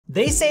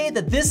They say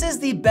that this is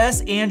the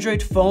best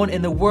Android phone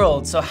in the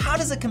world, so how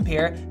does it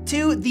compare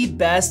to the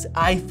best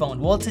iPhone?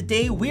 Well,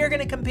 today we are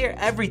gonna compare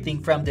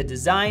everything from the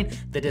design,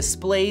 the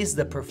displays,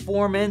 the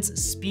performance,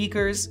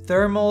 speakers,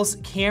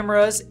 thermals,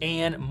 cameras,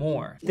 and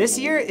more. This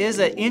year is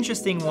an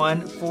interesting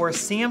one for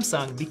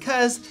Samsung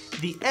because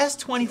the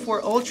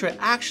S24 Ultra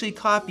actually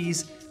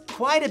copies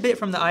quite a bit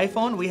from the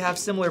iPhone. We have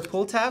similar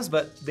pull tabs,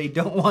 but they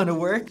don't want to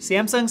work.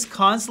 Samsung's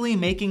constantly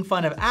making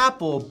fun of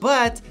Apple,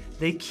 but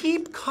they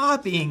keep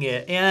copying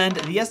it. And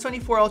the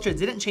S24 Ultra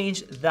didn't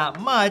change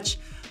that much,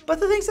 but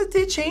the things that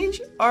did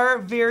change are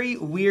very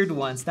weird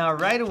ones. Now,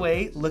 right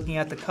away, looking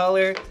at the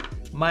color,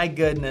 my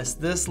goodness,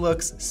 this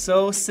looks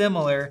so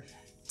similar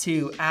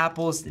to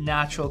Apple's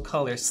natural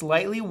color,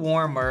 slightly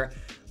warmer,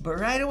 but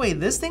right away,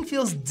 this thing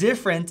feels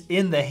different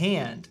in the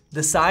hand.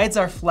 The sides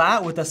are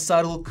flat with a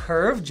subtle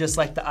curve, just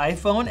like the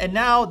iPhone, and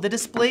now the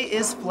display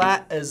is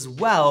flat as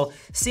well.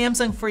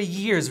 Samsung for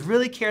years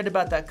really cared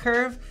about that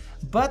curve,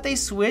 but they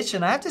switched,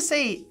 and I have to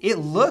say, it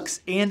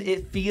looks and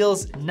it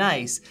feels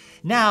nice.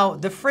 Now,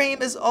 the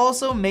frame is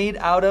also made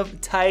out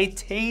of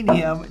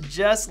titanium,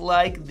 just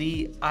like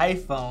the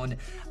iPhone.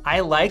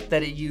 I like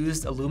that it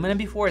used aluminum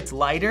before, it's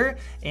lighter,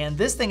 and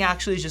this thing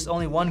actually is just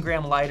only 1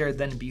 gram lighter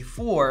than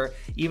before,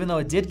 even though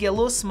it did get a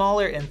little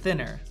smaller and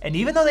thinner. And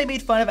even though they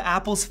made fun of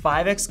Apple's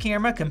 5X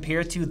camera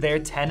compared to their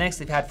 10X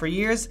they've had for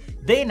years,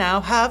 they now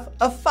have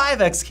a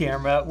 5X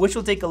camera, which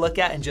we'll take a look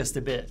at in just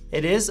a bit.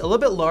 It is a little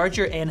bit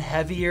larger and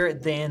heavier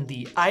than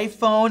the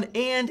iPhone,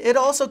 and it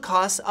also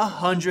costs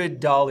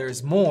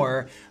 $100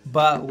 more.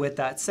 But with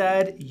that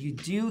said, you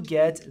do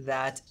get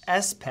that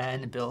S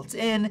Pen built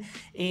in,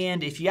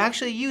 and if you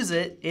actually use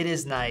it, it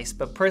is nice,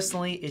 but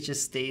personally, it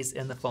just stays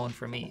in the phone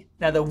for me.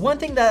 Now, the one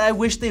thing that I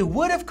wish they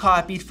would have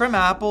copied from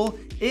Apple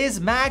is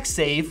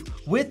MagSafe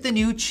with the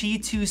new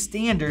Qi 2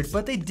 standard,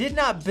 but they did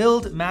not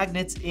build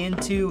magnets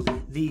into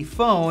the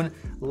phone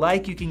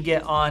like you can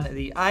get on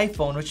the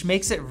iPhone, which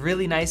makes it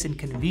really nice and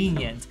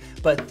convenient.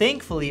 But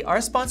thankfully, our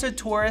sponsor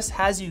Taurus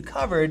has you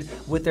covered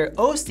with their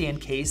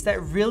O-stand case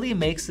that really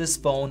makes this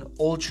phone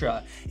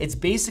ultra. It's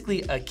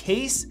basically a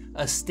case,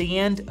 a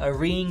stand, a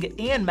ring,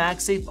 and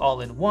MagSafe all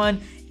in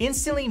one,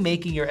 instantly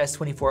making your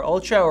S24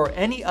 Ultra or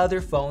any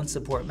other phone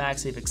support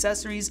MagSafe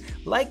accessories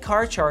like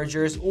car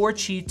chargers or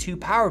Qi 2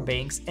 power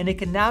banks, and it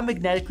can now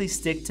magnetically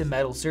stick to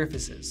metal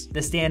surfaces.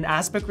 The stand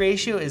aspect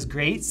ratio is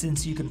great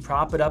since you can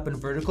prop it up in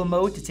vertical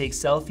mode to take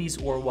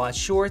selfies or watch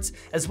shorts,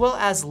 as well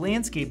as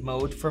landscape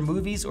mode for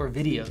movies or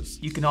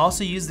videos. You can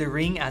also use the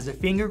ring as a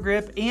finger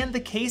grip, and the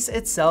case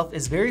itself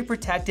is very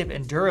protective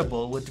and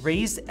durable with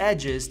raised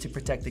edges to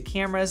protect the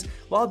cameras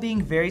while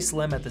being very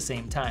slim at the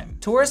same time.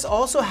 Taurus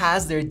also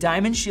has their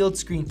Diamond Shield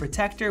screen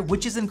protector,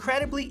 which is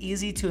incredibly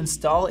easy to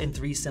install in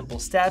 3 simple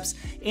steps,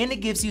 and it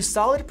gives you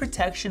solid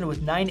protection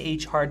with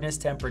 9H hardness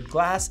tempered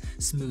glass,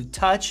 smooth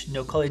touch,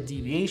 no color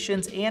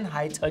deviations, and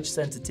high touch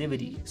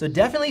sensitivity. So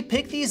definitely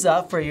pick these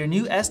up for your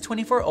new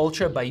S24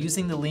 Ultra by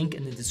using the link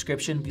in the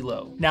description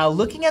below. Now,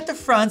 looking at the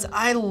front,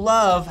 I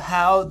love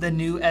how the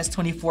new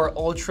S24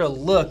 Ultra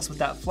looks with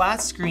that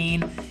flat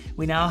screen.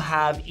 We now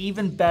have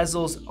even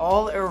bezels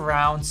all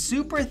around,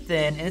 super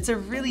thin, and it's a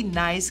really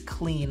nice,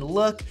 clean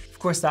look. Of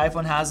course, the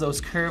iPhone has those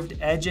curved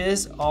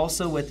edges,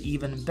 also with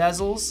even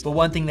bezels. But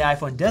one thing the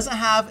iPhone doesn't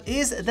have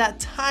is that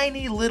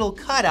tiny little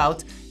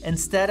cutout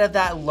instead of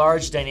that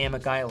large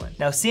dynamic island.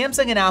 Now,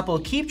 Samsung and Apple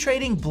keep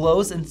trading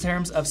blows in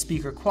terms of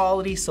speaker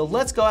quality, so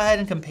let's go ahead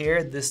and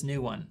compare this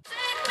new one.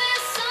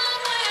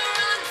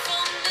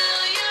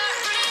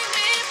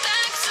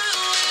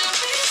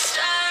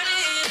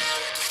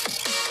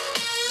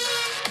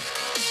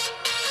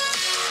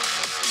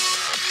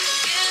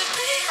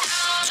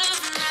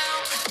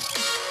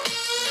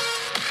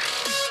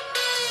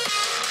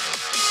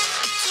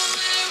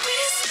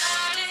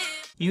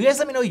 You guys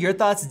let me know your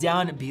thoughts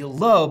down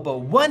below, but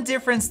one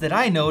difference that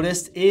I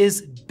noticed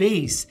is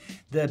bass.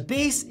 The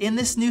bass in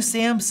this new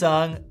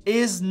Samsung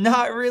is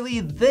not really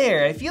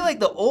there. I feel like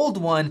the old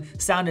one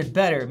sounded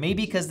better,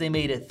 maybe because they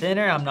made it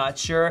thinner, I'm not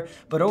sure,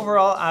 but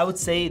overall I would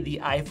say the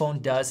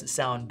iPhone does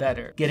sound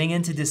better. Getting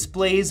into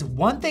displays,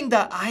 one thing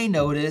that I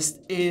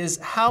noticed is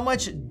how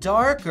much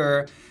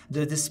darker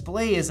the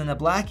display is in the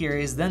black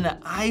areas than the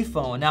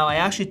iPhone. Now, I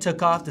actually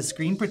took off the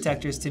screen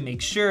protectors to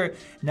make sure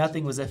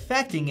nothing was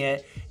affecting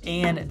it,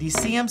 and the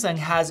Samsung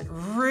has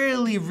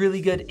really, really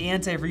good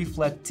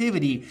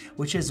anti-reflectivity,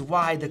 which is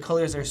why the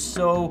colors are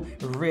so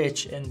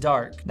rich and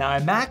dark. Now, I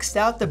maxed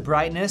out the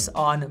brightness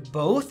on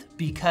both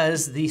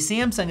because the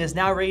Samsung is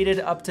now rated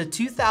up to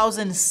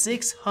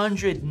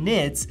 2600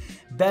 nits,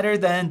 better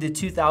than the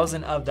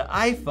 2000 of the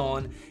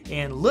iPhone,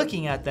 and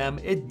looking at them,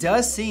 it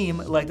does seem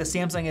like the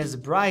Samsung is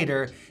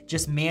brighter,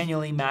 just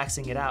manually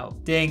maxing it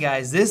out. Dang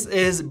guys, this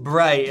is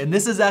bright, and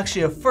this is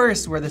actually a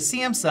first where the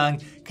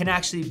Samsung can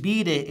actually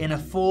beat it in a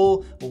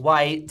full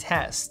white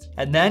test.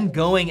 And then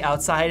going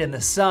outside in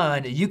the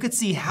sun, you could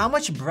see how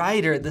much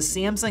brighter the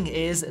Samsung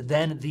is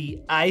than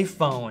the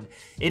iPhone.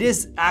 It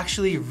is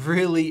actually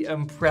really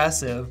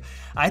impressive.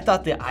 I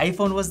thought the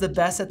iPhone was the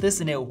best at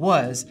this, and it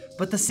was,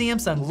 but the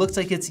Samsung looks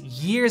like it's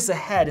years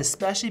ahead,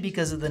 especially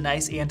because of the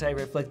nice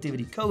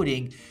anti-reflectivity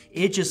coating.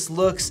 It just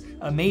looks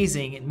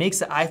amazing. It makes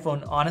the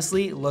iPhone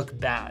honestly look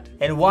bad.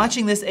 And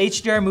watching this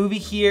HDR movie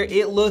here,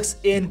 it looks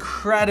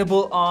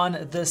incredible on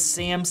the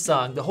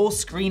Samsung. The whole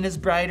screen is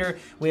brighter,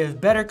 we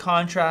have better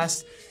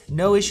contrast,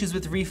 no issues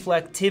with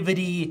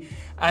reflectivity.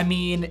 I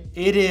mean,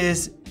 it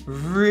is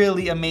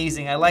really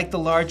amazing. I like the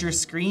larger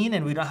screen,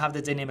 and we don't have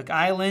the dynamic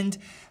island.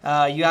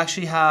 You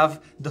actually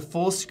have the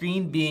full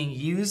screen being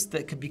used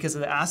because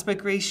of the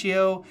aspect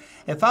ratio.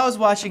 If I was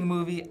watching a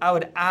movie, I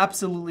would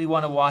absolutely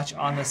want to watch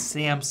on the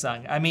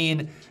Samsung. I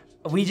mean,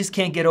 we just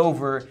can't get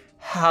over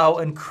how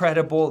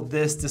incredible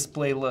this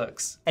display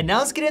looks. And now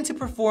let's get into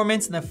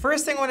performance, and the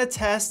first thing I want to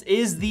test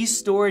is the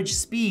storage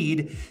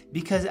speed,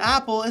 because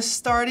Apple is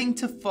starting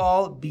to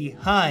fall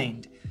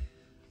behind.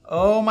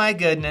 Oh my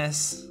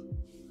goodness.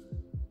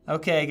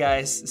 Okay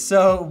guys,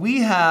 so we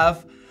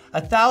have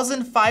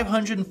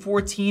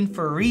 1,514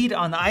 for read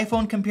on the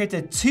iPhone compared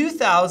to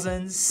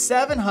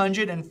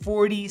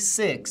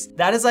 2,746.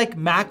 That is like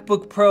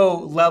MacBook Pro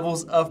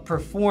levels of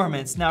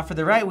performance. Now for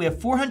the write, we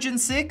have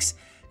 406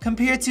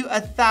 compared to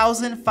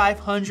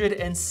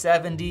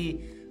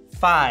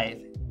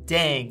 1,575.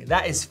 Dang,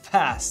 that is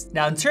fast.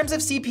 Now in terms of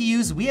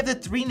CPUs, we have the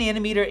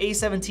 3nm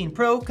A17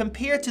 Pro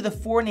compared to the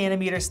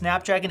 4nm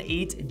Snapdragon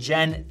 8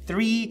 Gen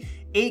 3.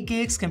 8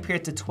 gigs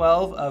compared to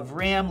 12 of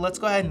RAM. Let's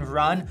go ahead and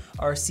run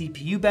our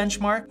CPU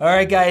benchmark. All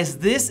right guys,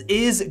 this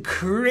is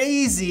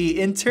crazy.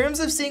 In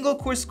terms of single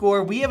core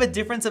score, we have a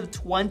difference of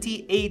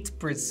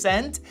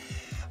 28%,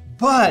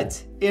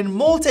 but in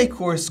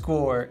multi-core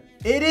score,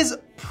 it is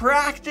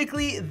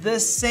practically the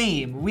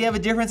same. We have a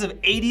difference of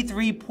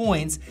 83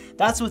 points.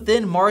 That's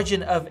within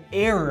margin of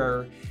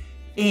error.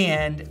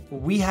 And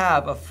we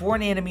have a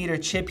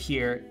 4nm chip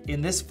here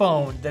in this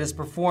phone that is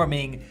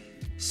performing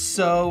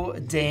so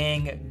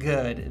dang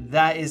good.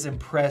 That is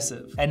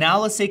impressive. And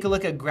now let's take a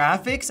look at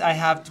graphics. I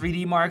have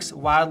 3D Mark's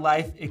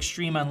Wildlife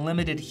Extreme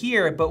Unlimited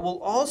here, but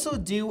we'll also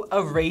do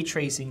a ray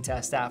tracing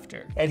test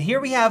after. And here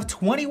we have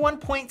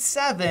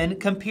 21.7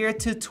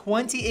 compared to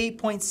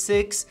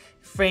 28.6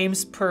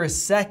 frames per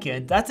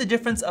second. That's a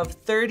difference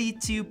of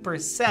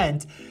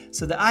 32%.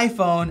 So the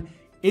iPhone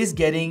is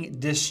getting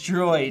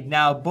destroyed.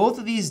 Now, both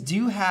of these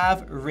do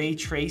have ray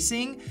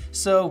tracing.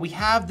 So we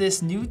have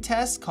this new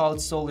test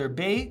called Solar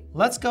Bay.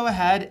 Let's go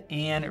ahead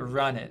and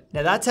run it.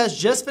 Now that test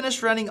just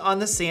finished running on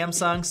the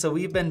Samsung. So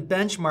we've been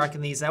benchmarking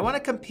these. I wanna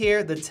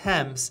compare the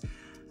temps.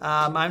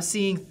 I'm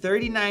seeing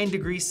 39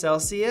 degrees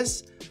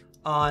Celsius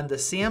on the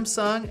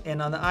Samsung,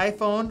 and on the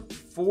iPhone,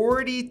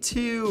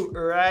 42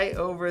 right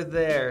over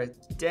there.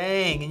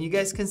 Dang, and you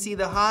guys can see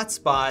the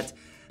hotspot.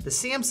 The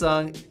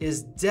Samsung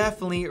is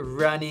definitely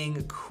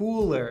running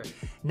cooler.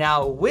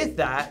 Now with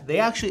that, they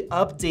actually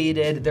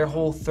updated their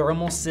whole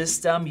thermal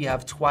system. You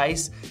have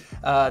twice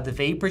the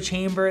vapor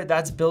chamber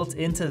that's built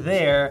into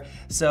there.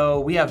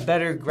 So we have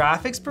better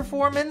graphics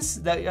performance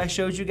that I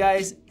showed you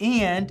guys,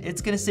 and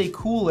it's gonna stay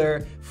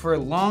cooler for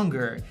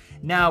longer.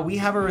 Now we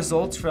have our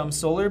results from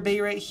Solar Bay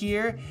right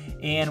here,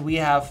 and we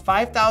have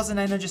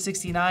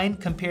 5,969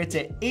 compared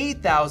to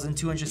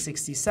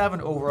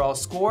 8,267 overall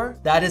score.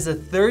 That is a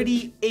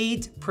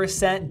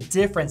 38%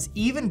 difference,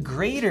 even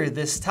greater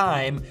this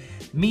time,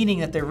 meaning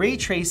that the ray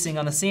tracing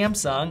on the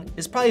Samsung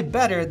is probably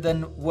better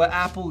than what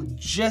Apple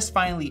just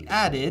finally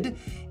added.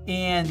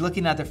 And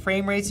looking at the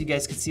frame rates, you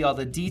guys can see all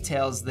the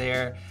details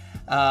there.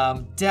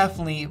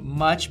 Definitely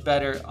much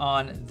better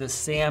on the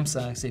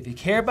Samsung. So if you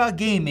care about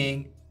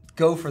gaming,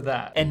 go for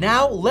that. And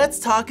now let's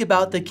talk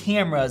about the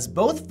cameras.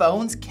 Both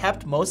phones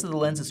kept most of the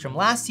lenses from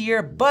last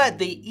year, but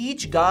they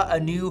each got a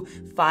new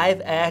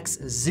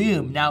 5x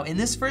zoom. Now in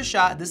this first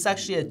shot, this is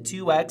actually a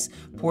 2x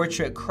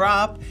portrait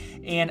crop.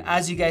 And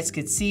as you guys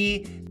could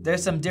see,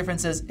 there's some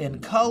differences in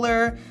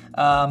color,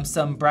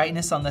 some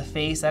brightness on the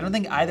face. I don't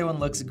think either one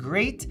looks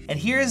great. And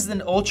here's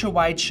an ultra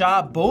wide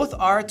shot. Both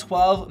are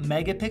 12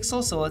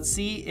 megapixels. So let's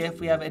see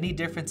if we have any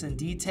difference in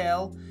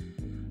detail.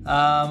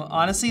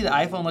 Honestly, the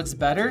iPhone looks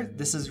better.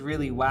 This is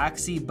really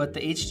waxy, but the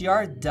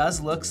HDR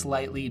does look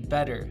slightly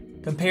better.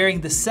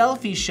 Comparing the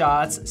selfie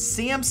shots,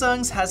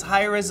 Samsung's has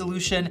higher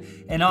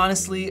resolution, and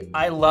honestly,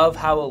 I love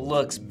how it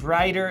looks.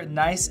 Brighter,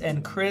 nice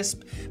and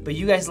crisp, but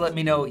you guys let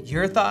me know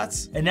your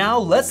thoughts. And now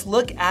let's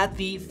look at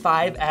the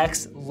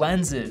 5x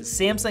lenses.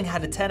 Samsung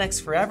had a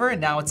 10x forever,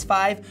 and now it's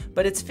 5,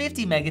 but it's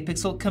 50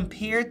 megapixel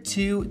compared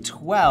to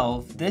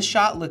 12. This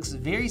shot looks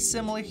very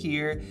similar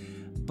here,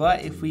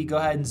 but if we go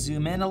ahead and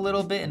zoom in a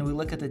little bit and we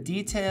look at the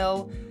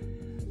detail,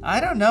 I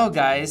don't know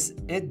guys,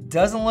 it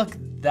doesn't look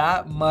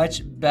that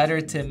much better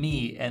to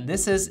me, and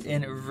this is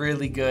in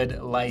really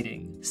good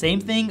lighting.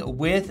 Same thing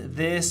with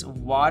this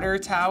water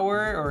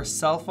tower or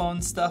cell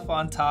phone stuff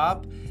on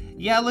top.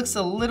 Yeah, it looks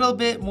a little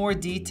bit more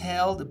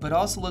detailed, but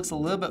also looks a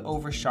little bit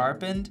over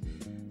sharpened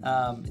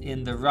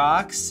in the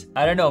rocks.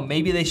 I don't know,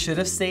 maybe they should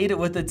have stayed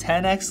with the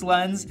 10x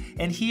lens.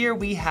 And here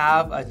we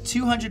have a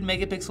 200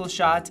 megapixel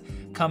shot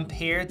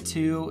compared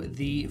to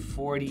the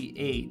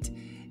 48.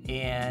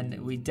 And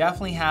we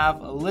definitely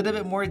have a little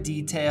bit more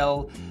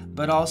detail,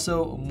 but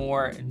also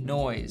more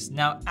noise.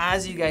 Now,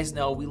 as you guys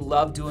know, we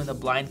love doing the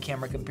blind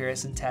camera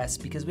comparison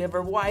test because we have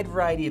a wide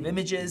variety of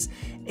images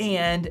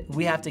and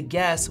we have to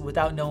guess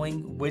without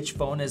knowing which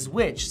phone is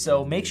which.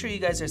 So make sure you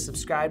guys are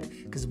subscribed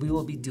because we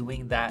will be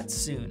doing that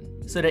soon.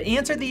 So to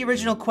answer the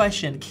original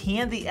question,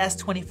 can the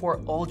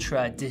S24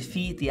 Ultra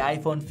defeat the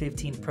iPhone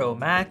 15 Pro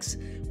Max?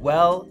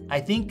 Well,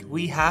 I think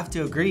we have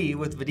to agree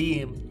with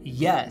Vadim,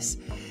 yes.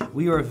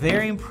 We were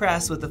very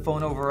impressed with the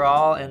phone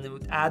overall, and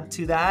then add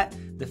to that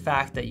the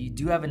fact that you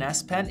do have an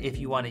S Pen if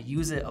you want to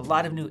use it, a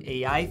lot of new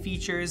AI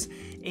features,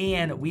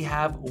 and we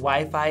have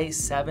Wi-Fi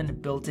 7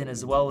 built in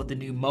as well with the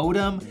new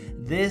modem.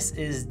 This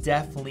is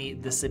definitely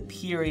the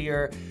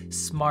superior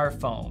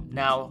smartphone.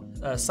 Now,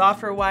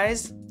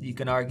 software-wise, you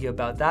can argue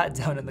about that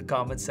down in the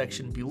comments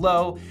section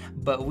below,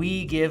 but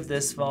we give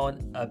this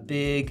phone a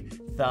big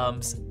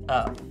thumbs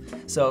up.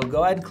 So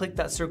go ahead and click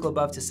that circle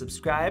above to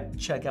subscribe.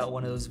 Check out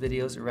one of those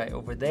videos right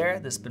over there.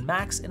 This has been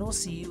Max, and we'll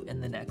see you in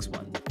the next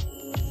one.